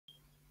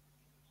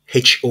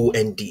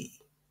HOND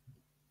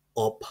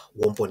up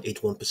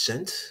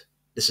 1.81%.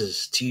 This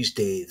is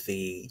Tuesday,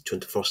 the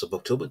 21st of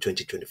October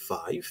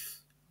 2025,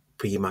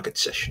 pre-market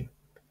session.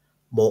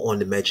 More on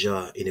the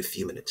measure in a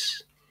few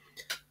minutes.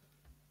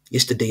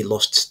 Yesterday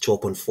lost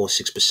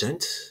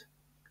 12.46%.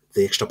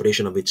 The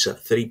extrapolation of its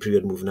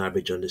 3-period moving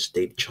average on the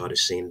state chart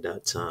is saying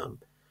that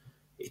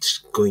it's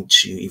going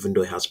to, even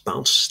though it has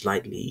bounced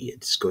slightly,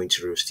 it's going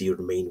to still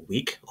remain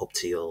weak up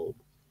till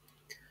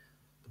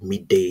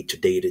midday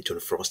today, the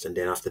 21st, and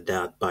then after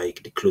that, by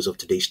the close of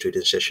today's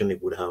trading session, it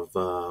would have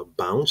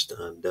bounced,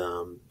 and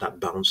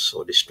that bounce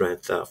or the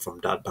strength from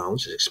that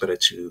bounce is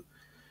expected to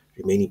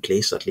remain in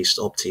place at least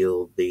up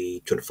till the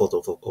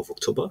 24th of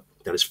October.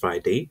 That is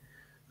Friday,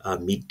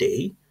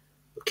 midday.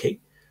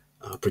 Okay,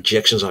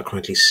 projections are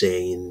currently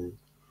saying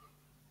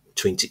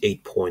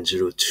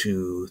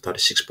 28.02,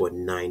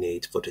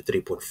 36.98,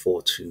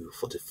 43.42,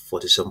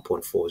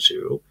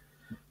 47.40.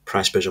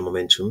 Price pressure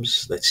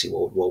momentums. Let's see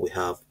what we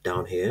have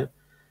down here.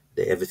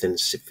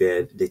 Everything's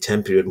severe. The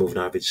 10-period moving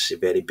average is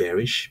severely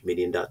bearish,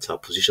 meaning that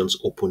positions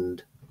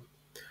opened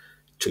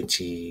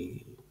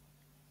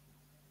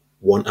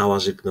 21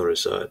 hours ago.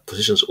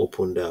 Positions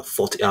opened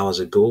 40 hours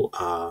ago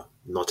are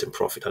not in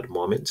profit at the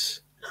moment,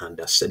 and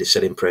the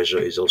selling pressure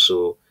is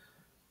also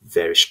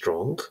very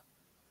strong.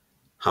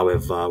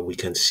 However, we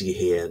can see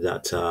here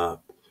that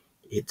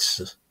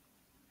it's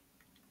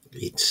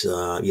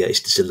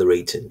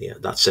decelerating. Yeah,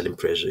 that selling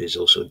pressure is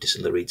also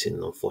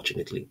decelerating,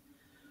 unfortunately.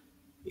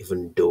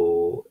 Even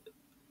though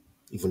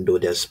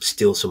there's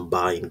still some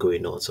buying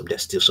going on,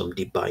 there's still some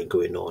deep buying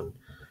going on,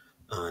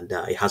 and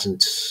it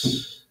hasn't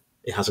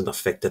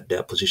affected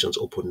their positions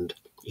opened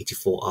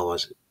 84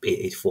 hours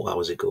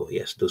ago.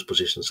 Yes, those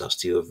positions are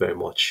still very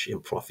much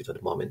in profit at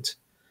the moment.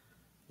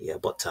 Yeah,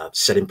 but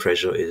selling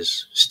pressure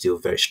is still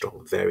very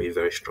strong, very,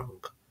 very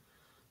strong.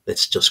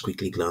 Let's just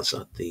quickly glance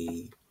at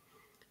the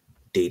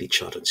daily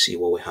chart and see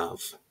what we have.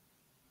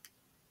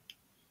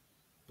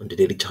 On the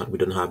daily chart, we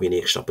don't have any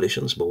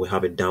extrapolations, but we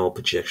have a downward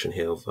projection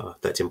here of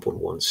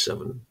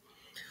 13.17.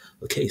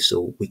 Okay,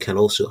 so we can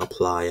also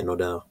apply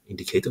another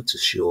indicator to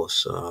show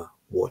us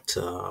what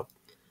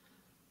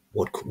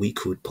we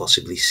could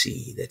possibly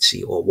see. Let's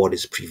see, or what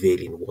is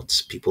prevailing, what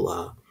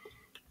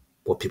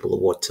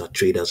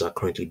traders are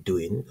currently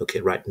doing. Okay,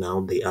 right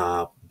now they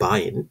are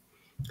buying.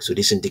 So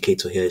this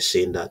indicator here is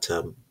saying that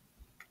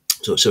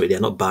they're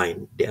not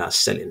buying, they are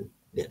selling.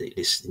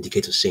 This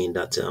indicator is saying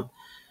that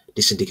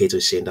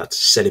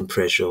selling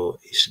pressure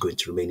is going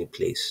to remain in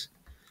place.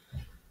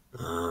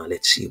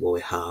 Let's see what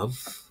we have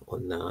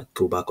on.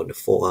 Go back on the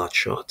 4-hour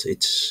chart.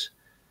 It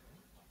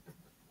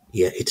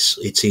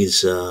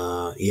is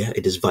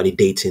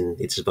validating.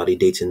 It's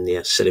validating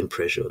the selling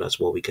pressure. That's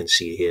what we can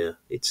see here.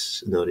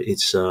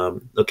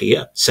 Okay.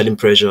 Yeah, selling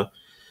pressure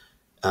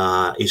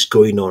is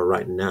going on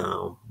right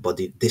now, but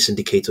this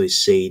indicator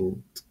is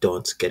saying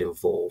don't get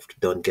involved.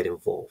 Don't get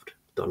involved.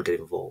 Don't get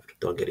involved.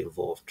 Don't get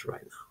involved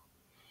right now.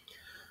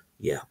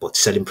 Yeah, but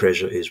selling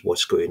pressure is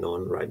what's going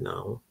on right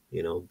now.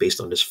 Based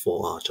on this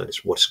 4-hour chart,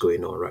 is what's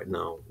going on right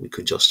now. We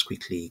could just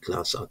quickly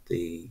glance at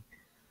the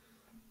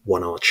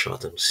 1-hour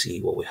chart and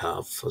see what we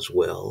have as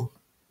well.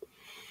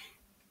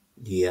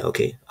 Yeah,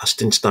 okay. As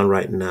things stand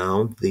right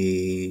now,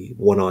 the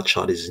 1-hour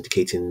chart is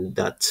indicating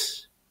that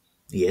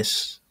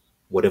yes,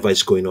 whatever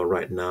is going on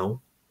right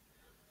now,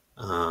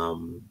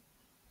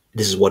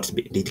 this is what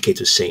the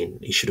indicator is saying.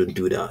 You shouldn't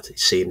do that.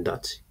 It's saying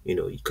that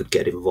you could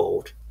get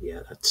involved.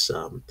 Yeah, that's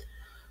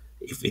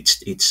if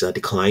it's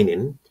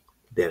declining,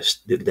 there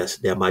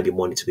might be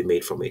money to be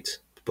made from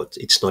it, but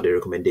it's not a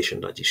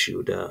recommendation that you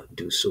should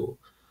do so.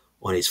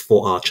 On its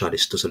 4-hour chart,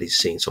 it's totally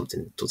saying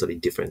something totally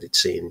different.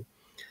 It's saying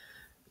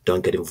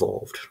don't get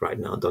involved right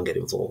now. Don't get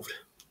involved.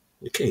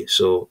 Okay,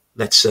 so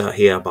let's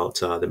hear about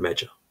the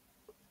merger.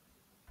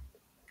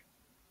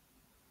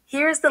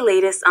 Here's the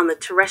latest on the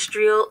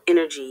Terrestrial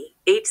Energy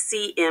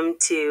HCM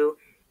II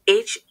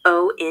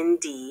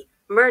HOND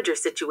merger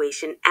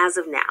situation as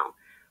of now.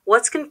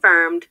 What's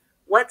confirmed,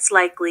 what's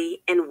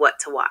likely, and what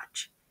to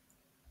watch.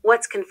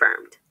 What's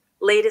confirmed?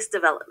 Latest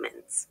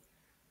developments.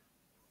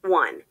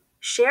 1.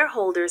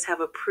 Shareholders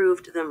have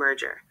approved the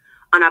merger.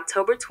 On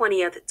October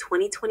 20th,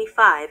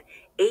 2025,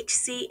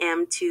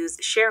 HCM II's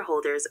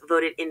shareholders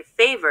voted in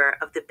favor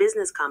of the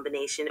business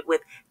combination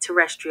with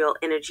Terrestrial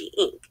Energy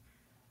Inc.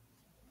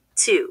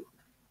 2.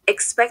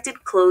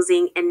 Expected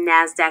closing and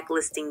Nasdaq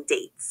listing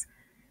dates.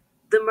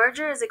 The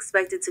merger is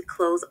expected to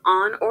close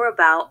on or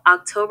about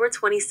October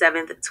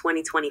 27th,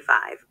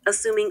 2025,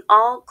 assuming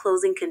all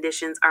closing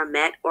conditions are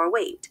met or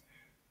waived.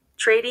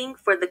 Trading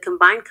for the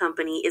combined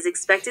company is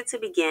expected to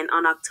begin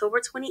on October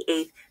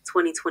 28th,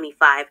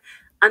 2025,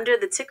 under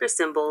the ticker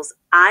symbols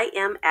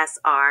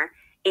IMSR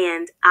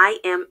and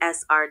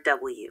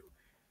IMSRW.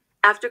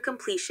 After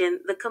completion,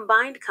 the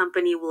combined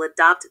company will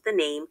adopt the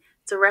name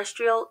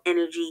Terrestrial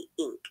Energy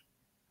Inc.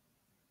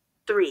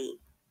 3.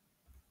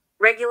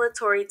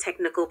 Regulatory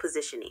technical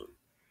positioning.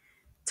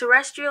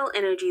 Terrestrial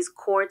Energy's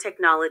core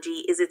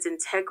technology is its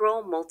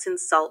Integral Molten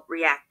Salt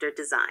Reactor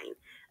design,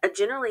 a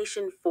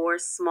Generation 4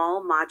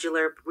 small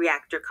modular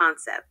reactor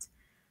concept.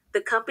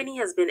 The company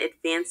has been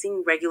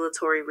advancing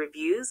regulatory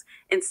reviews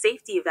and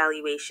safety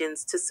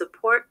evaluations to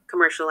support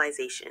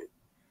commercialization.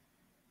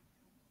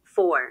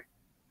 4.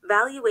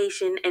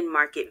 Valuation and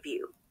market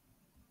view.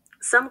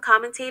 Some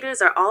commentators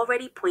are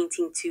already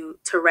pointing to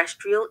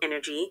terrestrial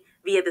energy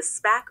via the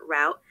SPAC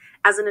route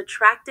as an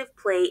attractive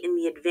play in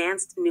the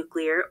advanced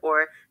nuclear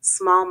or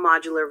small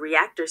modular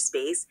reactor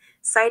space,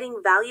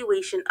 citing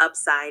valuation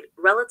upside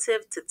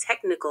relative to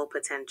technical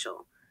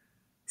potential.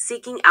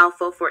 Seeking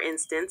Alpha, for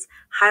instance,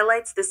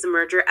 highlights this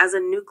merger as a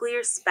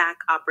nuclear SPAC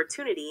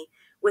opportunity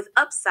with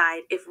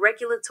upside if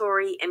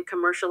regulatory and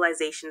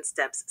commercialization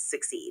steps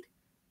succeed.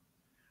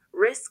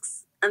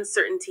 Risks,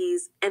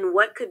 uncertainties, and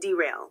what could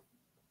derail.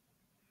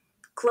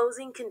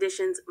 Closing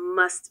conditions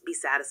must be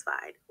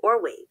satisfied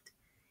or waived.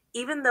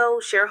 Even though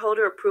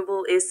shareholder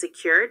approval is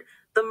secured,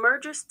 the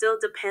merger still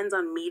depends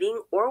on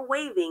meeting or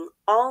waiving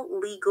all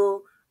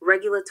legal,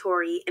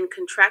 regulatory, and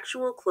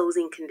contractual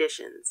closing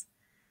conditions.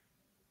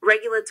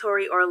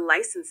 Regulatory or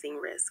licensing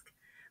risk.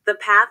 The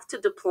path to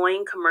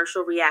deploying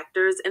commercial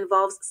reactors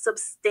involves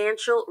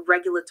substantial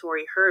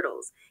regulatory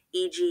hurdles,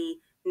 e.g.,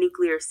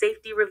 nuclear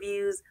safety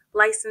reviews,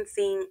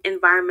 licensing,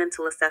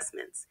 environmental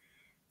assessments.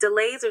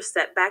 Delays or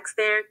setbacks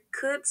there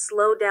could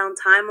slow down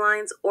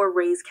timelines or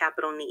raise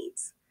capital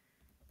needs.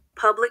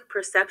 Public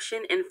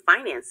perception and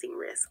financing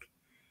risk.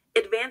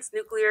 Advanced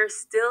nuclear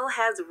still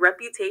has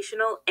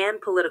reputational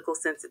and political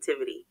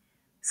sensitivity.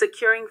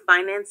 Securing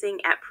financing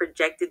at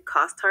projected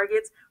cost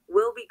targets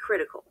will be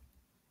critical.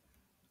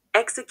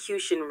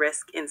 Execution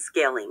risk in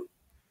scaling.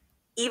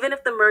 Even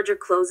if the merger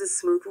closes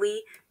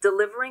smoothly,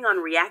 delivering on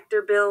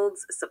reactor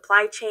builds,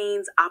 supply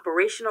chains,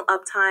 operational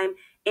uptime,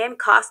 and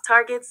cost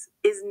targets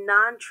is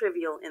non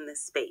trivial in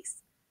this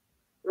space.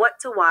 What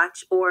to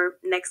watch or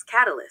next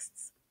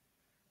catalysts?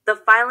 The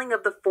filing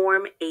of the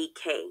Form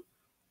 8K.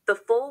 The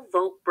full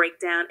vote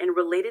breakdown and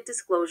related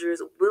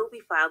disclosures will be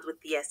filed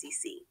with the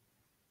SEC.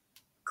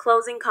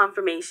 Closing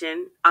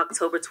confirmation,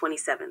 October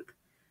 27th.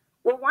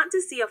 We'll want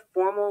to see a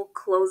formal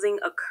closing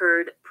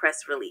occurred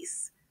press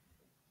release.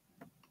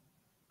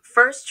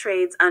 First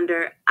trades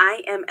under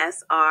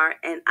IMSR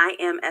and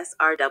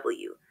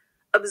IMSRW.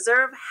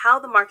 Observe how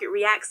the market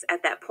reacts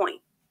at that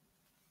point.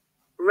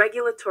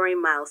 Regulatory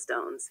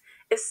milestones,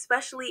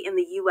 especially in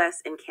the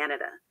US and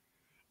Canada.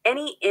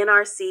 Any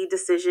NRC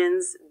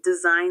decisions,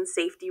 design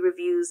safety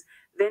reviews,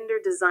 vendor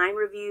design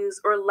reviews,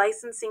 or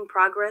licensing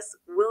progress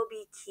will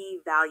be key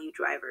value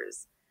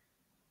drivers.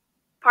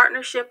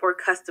 Partnership or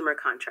customer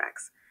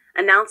contracts.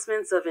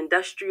 Announcements of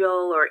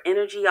industrial or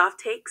energy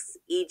offtakes,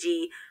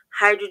 e.g.,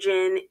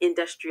 hydrogen,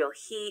 industrial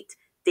heat,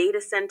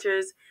 data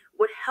centers,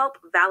 would help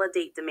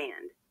validate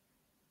demand.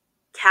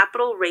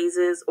 Capital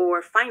raises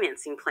or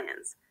financing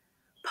plans.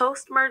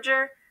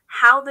 Post-merger,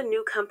 how the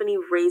new company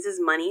raises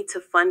money to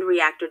fund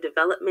reactor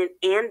development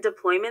and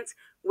deployments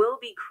will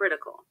be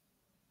critical.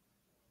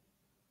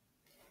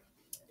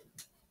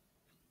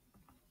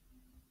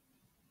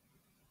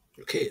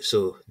 Okay,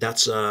 so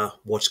that's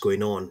what's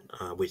going on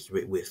with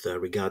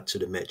regard to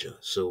the merger.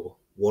 So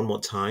one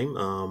more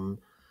time,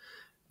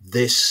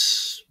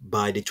 this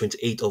by the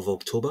 28th of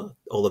October,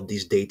 all of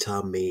these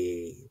data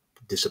may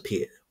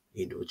disappear.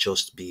 It will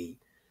just be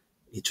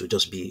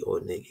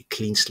on a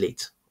clean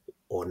slate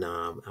on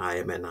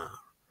IMNR.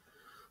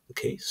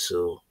 Okay,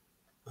 so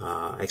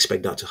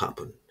expect that to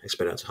happen.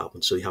 Expect that to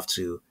happen. So you have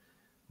to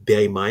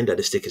bear in mind that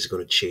the stake is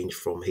going to change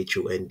from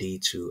HOND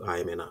to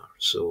IMNR.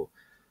 So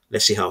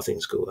let's see how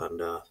things go.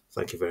 And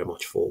thank you very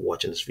much for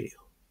watching this video.